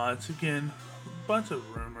 Nothing much. Again, a bunch of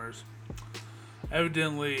rumors.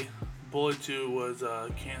 Evidently, Bully 2 was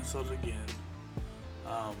canceled again.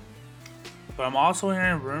 But I'm also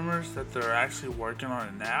hearing rumors that they're actually working on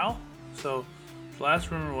it now. So, the last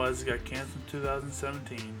rumor was it got canceled in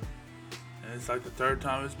 2017. And it's like the third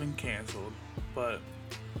time it's been canceled. But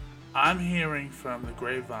I'm hearing from the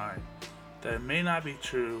grapevine that it may not be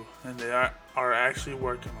true, and they are actually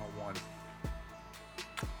working on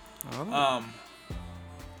one.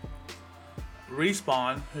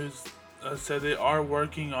 Respawn, who's said they are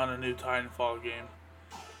working on a new Titanfall game,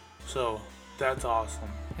 so that's awesome.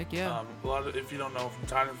 Heck yeah! If you don't know, from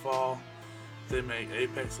Titanfall, they make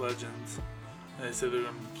Apex Legends, and they said they're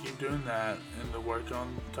gonna keep doing that, and they're working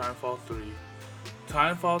on Titanfall 3.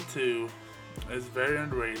 Titanfall 2 is very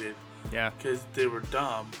underrated. Yeah, because they were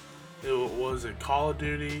dumb. It was Call of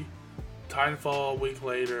Duty, Titanfall a week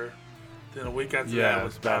later, then a week after that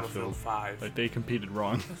was Battlefield 5. Like, they competed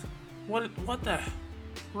wrong. What the?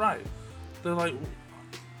 Right. They're like,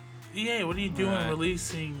 EA, what are you doing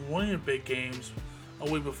releasing one of your big games a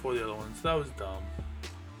week before the other ones? That was dumb.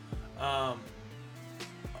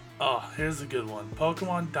 Here's a good one.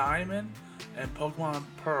 Pokemon Diamond and Pokemon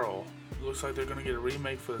Pearl. Looks like they're going to get a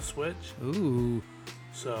remake for the Switch. Ooh.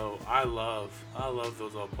 So I love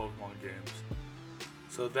those old Pokemon games.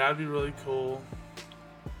 So that'd be really cool.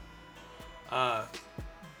 Now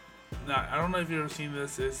I don't know if you've ever seen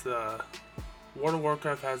this. It's World of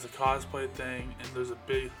Warcraft has a cosplay thing, and there's a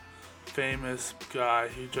big famous guy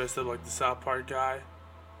who dressed up like the South Park guy,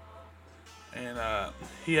 and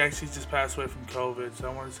he actually just passed away from COVID. So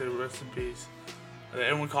I want to say rest in peace.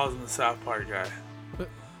 Everyone calls him the South Park guy.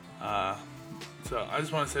 So I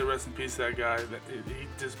just want to say rest in peace to that guy. He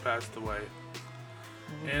just passed away.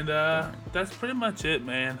 And that's pretty much it,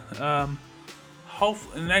 man.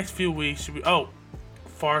 Hopefully in the next few weeks should be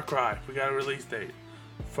Far Cry. We got a release date.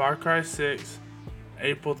 Far Cry 6,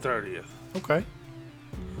 April 30th. Okay.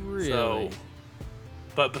 Really? So,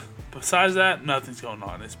 but besides that, nothing's going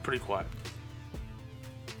on. It's pretty quiet.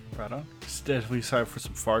 Right on. Definitely excited for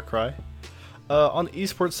some Far Cry. On the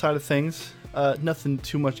esports side of things, nothing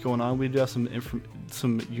too much going on. We do have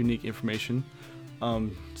some unique information.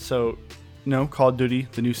 Call of Duty,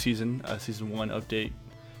 the new season, season 1 update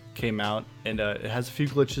came out, and it has a few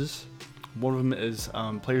glitches. One of them is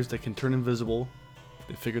players that can turn invisible.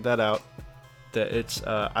 They figured that out. That it's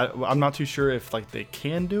I'm not too sure if like they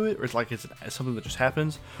can do it, or it's like it's something that just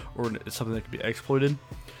happens, or it's something that can be exploited.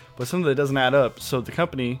 But something that doesn't add up. So the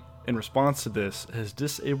company, in response to this, has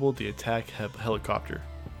disabled the attack helicopter.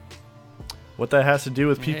 What that has to do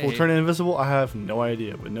with people turning invisible, I have no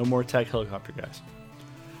idea. But no more attack helicopter, guys.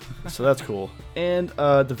 So that's cool. And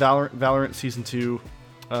the Valorant Season 2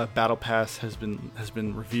 Battle Pass has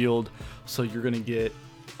been revealed. So you're gonna get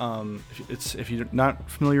if you're not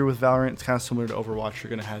familiar with Valorant, it's kind of similar to Overwatch. You're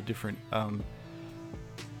gonna have different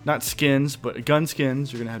not skins, but gun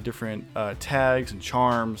skins. You're gonna have different tags and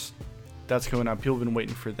charms. That's coming out. People have been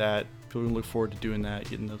waiting for that. People look forward to doing that,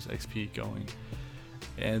 getting those XP going.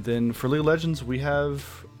 And then for League of Legends, we have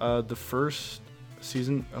the first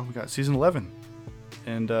season. Oh, we got season 11,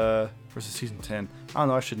 and versus season 10. I don't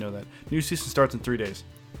know. I should know that. New season starts in 3 days.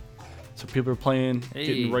 So people are playing,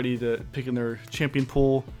 getting ready to picking their champion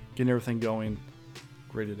pool, getting everything going,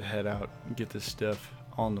 ready to head out and get this stuff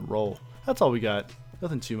on the roll. That's all we got.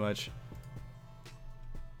 Nothing too much.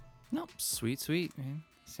 Nope. Sweet, man.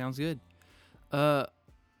 Sounds good. All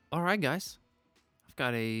right, guys. I've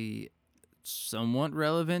got a somewhat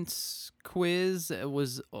relevant quiz. It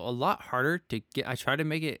was a lot harder to get. I tried to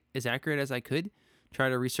make it as accurate as I could. Try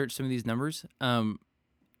to research some of these numbers.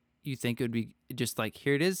 You think it would be just like,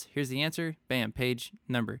 here it is. Here's the answer. Bam, page,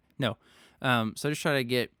 number. No. So just try to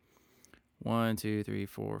get 1, 2, 3,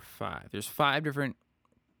 4, 5. There's 5 different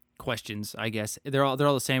questions, I guess. They're all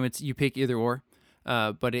the same. It's you pick either or.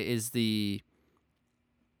 But it is the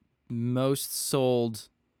most sold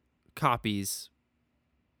copies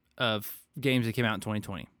of games that came out in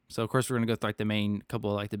 2020. So of course we're gonna go through like the main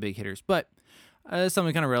couple of like the big hitters, but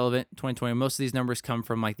something kind of relevant. 2020. Most of these numbers come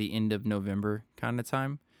from like the end of November kind of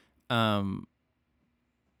time. No,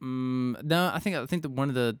 I think one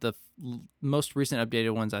of the most recent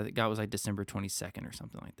updated ones I got was like December 22nd or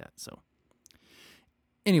something like that. So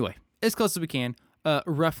anyway, as close as we can,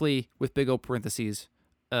 roughly with big old parentheses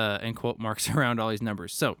and quote marks around all these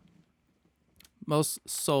numbers. So most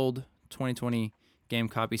sold 2020 game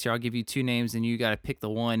copies here. I'll give you 2 names and you got to pick the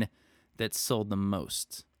one that sold the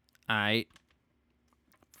most. All right.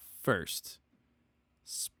 First,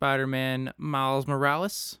 Spider-Man Miles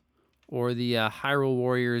Morales or the Hyrule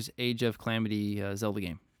Warriors Age of Calamity Zelda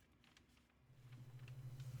game?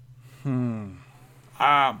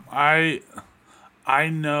 I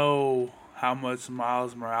know how much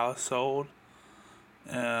Miles Morales sold.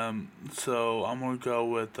 So I'm gonna go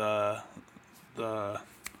with the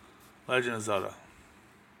Legend of Zelda.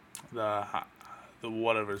 The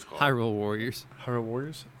whatever it's called. Hyrule Warriors. Hyrule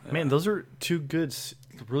Warriors? Yeah. Man, those are 2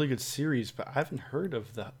 really good series, but I haven't heard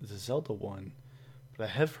of the Zelda one. But I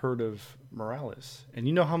have heard of Morales. And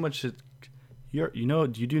you know how much you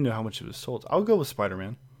do know how much it was sold. I'll go with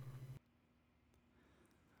Spider-Man.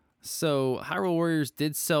 So Hyrule Warriors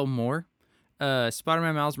did sell more.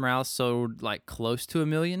 Spider-Man Miles Morales sold like close to 1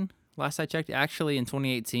 million last I checked. Actually, in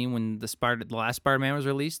 2018, when the last Spider-Man was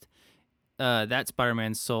released, that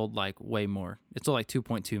Spider-Man sold like way more. It sold like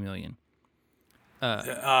 2.2 million. It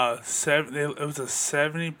was a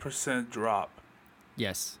 70% drop.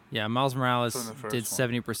 Yes, yeah. Miles Morales did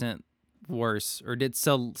 70% worse, or did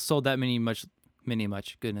sold that many much.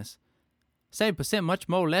 Goodness, 70% much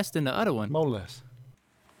more less than the other one. More or less.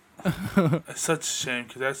 It's such a shame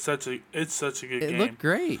because it's such a good game. It looked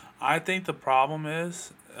great. I think the problem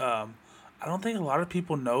is, I don't think a lot of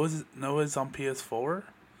people know it's on PS4.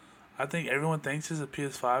 I think everyone thinks it's a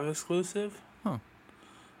PS5 exclusive. Huh.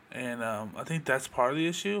 And I think that's part of the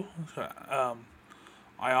issue.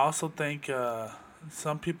 I also think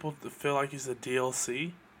some people feel like it's a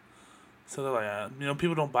DLC. So they're like,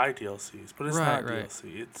 people don't buy DLCs, but it's not a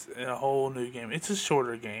DLC. It's a whole new game. It's a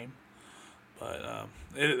shorter game. But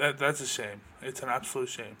that's a shame. It's an absolute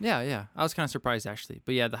shame. Yeah. I was kind of surprised, actually.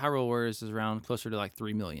 But yeah, the Hyrule Warriors is around closer to like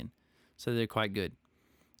 3 million. So they're quite good.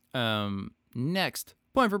 Next,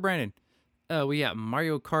 point for Brandon. We got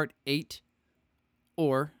Mario Kart 8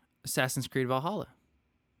 or Assassin's Creed Valhalla.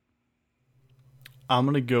 I'm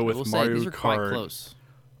going to go with Mario these are Kart. Quite close.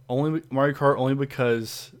 Mario Kart only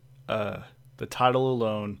because the title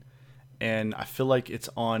alone, and I feel like it's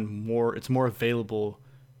more available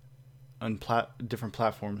on different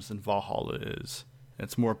platforms than Valhalla is.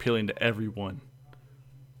 It's more appealing to everyone.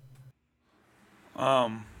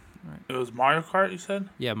 It was Mario Kart, you said?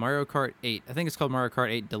 Yeah, Mario Kart 8. I think it's called Mario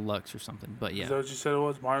Kart 8 Deluxe or something, but yeah. Is that what you said it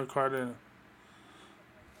was? Mario Kart and...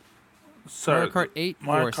 Sir, Mario Kart 8 or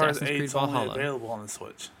Mario Kart Assassin's 8 Creed is only Valhalla? available on the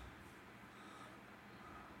Switch.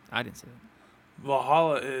 I didn't say that.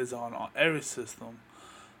 Valhalla is on every system.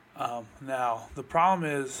 Now, the problem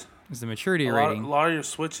is It's the maturity a rating. lot of your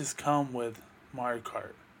Switches come with Mario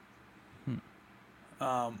Kart.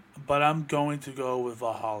 But I'm going to go with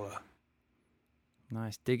Valhalla.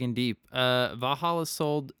 Nice, digging deep. Valhalla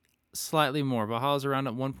sold slightly more. Valhalla's around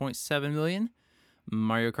at 1.7 million.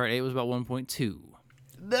 Mario Kart 8 was about 1.2.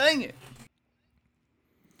 Dang it.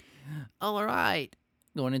 All right,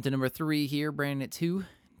 going into number 3 here. Brandon at 2.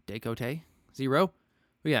 Decote 0.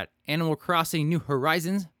 We got Animal Crossing: New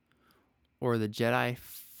Horizons or the Jedi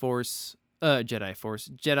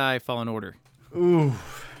Fallen Order. Ooh.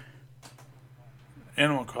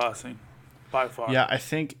 Animal Crossing, by far. Yeah, I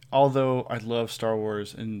think although I love Star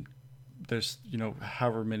Wars and there's,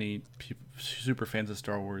 however many people super fans of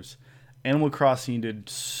Star Wars, Animal Crossing did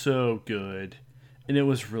so good and it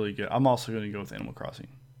was really good. I'm also going to go with Animal Crossing.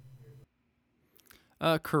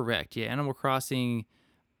 Correct. Yeah, Animal Crossing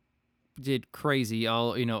did crazy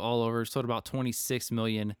all over. Sold about 26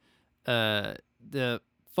 million. The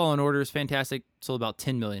Fallen Order is fantastic. Sold about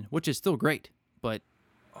 10 million, which is still great, but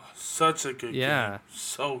Such a good game.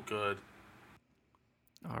 So good.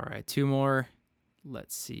 All right, 2 more.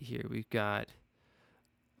 Let's see here. We've got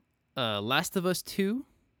Last of Us 2,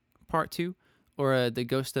 Part 2, or The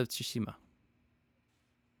Ghost of Tsushima.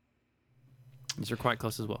 These are quite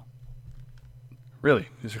close as well. Really?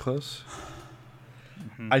 These are close?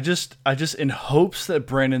 I just in hopes that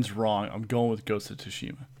Brandon's wrong, I'm going with Ghost of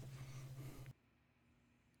Tsushima.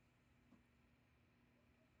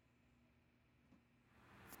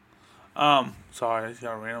 Sorry, I just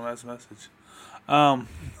got a random ass message.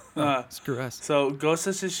 Screw us. So Ghost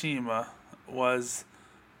of Tsushima was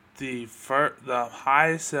the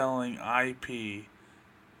highest selling IP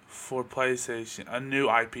for PlayStation, a new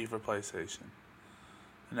IP for PlayStation.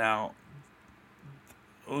 Now,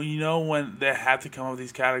 when they have to come up with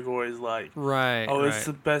these categories like, Right. It's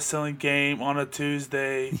the best selling game on a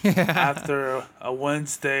Tuesday Yeah. after a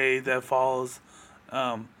Wednesday that follows.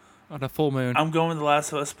 On a full moon. I'm going with The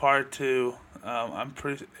Last of Us Part 2.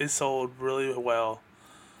 It sold really well.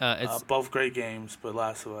 Both great games, but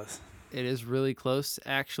Last of Us. It is really close.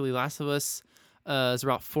 Actually, Last of Us is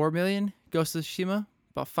about 4 million. Ghost of Tsushima,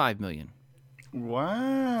 about 5 million.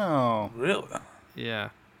 Wow. Really?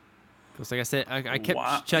 Yeah. Because like I said, I kept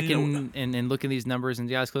Wow. checking and looking these numbers and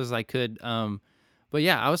got as close as I could. But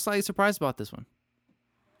yeah, I was slightly surprised about this one.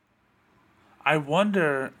 I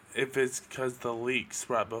wonder if it's because the leaks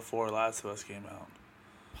right before Last of Us came out.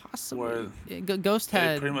 Possibly. Ghost They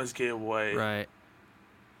had pretty much gave away. right.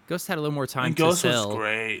 Ghost had a little more time And to Ghost sell. was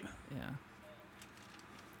great. Yeah.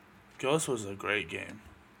 Ghost was a great game.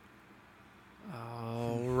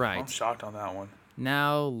 All right. I'm shocked on that one.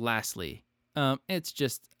 Now, lastly, it's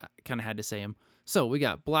just I kind of had to say them. So we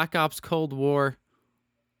got Black Ops Cold War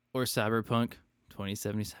or Cyberpunk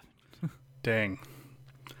 2077. Dang.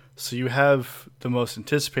 So you have the most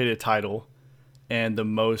anticipated title and the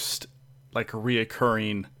most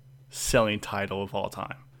reoccurring selling title of all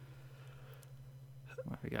time.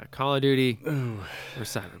 We got Call of Duty or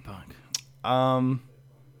Cyberpunk. I'm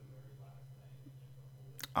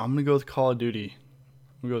gonna go with Call of Duty.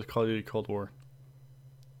 I'm gonna go with Call of Duty Cold War.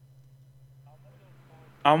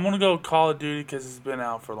 I'm going to go Call of Duty because it's been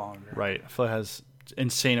out for longer. Right. I feel it has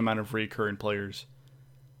insane amount of recurring players.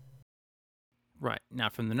 Right. Now,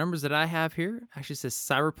 from the numbers that I have here, actually says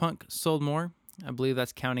Cyberpunk sold more. I believe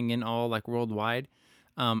that's counting in all worldwide.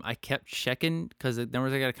 I kept checking because the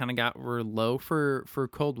numbers I got were low for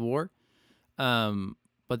Cold War.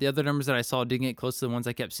 But the other numbers that I saw didn't get close to the ones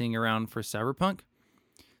I kept seeing around for Cyberpunk.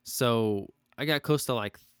 So I got close to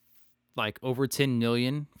like over 10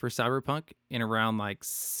 million for Cyberpunk and around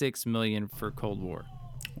 6 million for Cold War.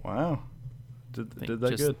 Wow. Did that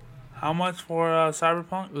just- good. How much for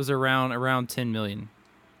Cyberpunk? It was around 10 million.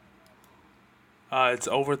 It's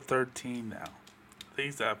over 13 now. I think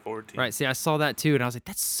it's at 14. Right. See, I saw that too, and I was like,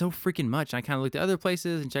 "That's so freaking much." And I kind of looked at other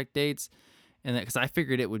places and checked dates, and because I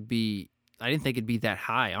figured it would be, I didn't think it'd be that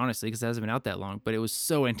high, honestly, because it hasn't been out that long. But it was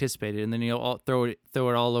so anticipated, and then throw it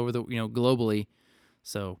all over the globally.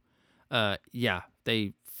 So, yeah,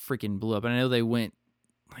 they freaking blew up. And I know they went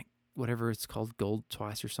whatever it's called, gold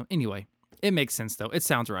twice or something. Anyway, it makes sense though. It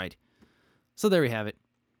sounds right. So there we have it.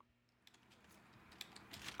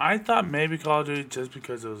 I thought maybe Call of Duty just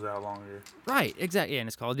because it was out longer. Right. Exactly. Yeah, and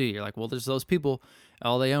it's Call of Duty. You're like, well, there's those people.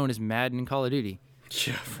 All they own is Madden and Call of Duty.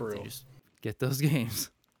 Yeah, for They real. just get those games.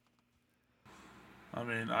 I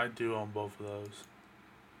mean, I do own both of those.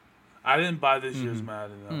 I didn't buy this year's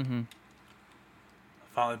Madden, though. Mm-hmm.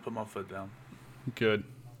 I finally put my foot down. Good.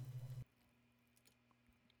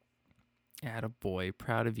 Attaboy.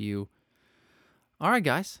 Proud of you. All right,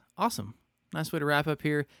 guys. Awesome. Nice way to wrap up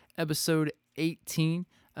here. Episode 18.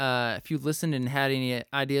 If you listened and had any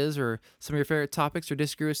ideas or some of your favorite topics or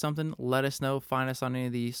disagree with something, let us know. Find us on any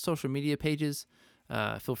of the social media pages.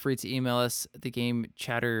 Feel free to email us at the Game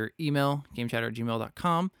Chatter email,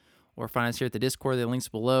 gamechatter@gmail.com, or find us here at the Discord. The link's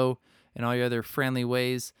below and all your other friendly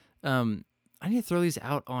ways. I need to throw these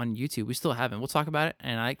out on YouTube. We still haven't. We'll talk about it,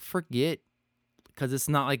 and I forget because it's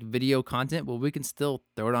not like video content, but we can still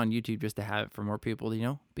throw it on YouTube just to have it for more people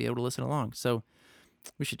to, be able to listen along. So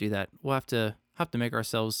we should do that. We'll have to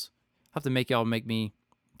make y'all make me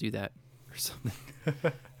do that or something.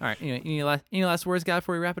 All right. Anyway, any last words, guy,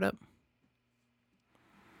 before we wrap it up?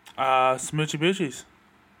 Smoochy Boochies.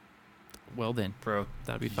 Well then, bro,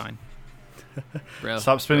 that'd be fine. Bro,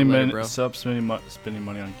 stop spending money. bro. Stop spending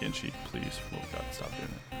money on Genshi, please. For God, stop doing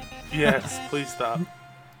it. Yes, please stop. All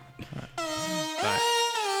right.